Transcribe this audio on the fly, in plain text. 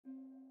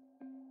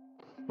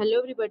Hello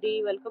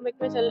everybody, welcome back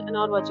to my channel and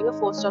are watching a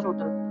 4-star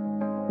hotel.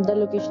 The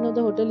location of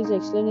the hotel is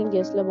excellent and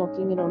guests love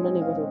walking around the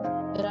neighborhood.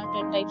 There are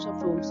 10 types of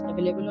rooms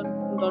available on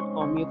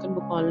booking.com. You can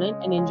book online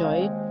and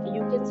enjoy it.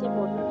 You can see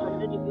more than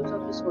 100 reviews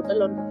of this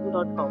hotel on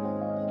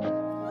booking.com.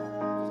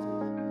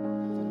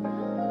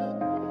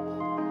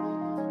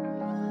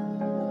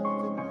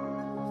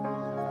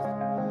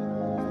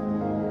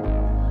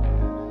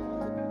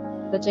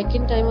 The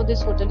check-in time of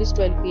this hotel is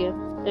 12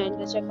 p.m.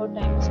 and the check-out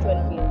time is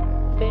 12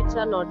 p.m. Pets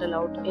are not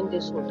allowed in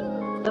this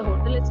hotel. The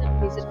hotel itself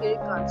major credit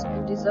cards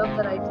and reserve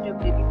the right to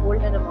temporarily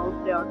hold an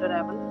amount prior to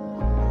arrival.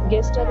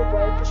 Guests are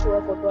required to show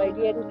a photo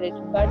ID and credit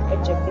card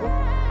at check-in.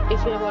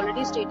 If you have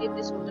already stayed in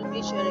this hotel,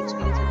 please share your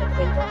experience in the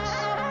comment box.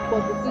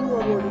 For booking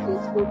or more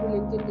details, go to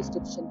link in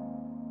description.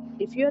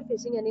 If you are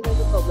facing any kind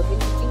of problem in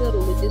booking a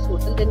room in this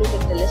hotel, then you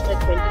can tell us by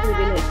commenting.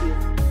 We will help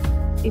you.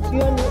 If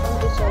you are new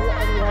on this channel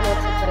and you have not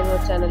subscribed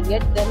our channel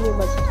yet, then you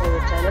must subscribe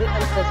our channel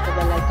and press the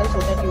bell icon so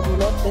that you do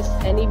not miss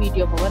any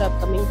video of our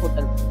upcoming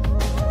hotel.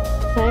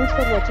 Thanks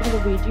for watching the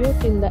video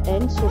till the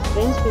end. So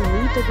friends, will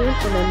meet again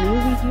in a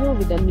new video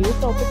with a new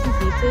property.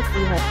 Be safe,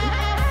 be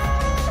happy.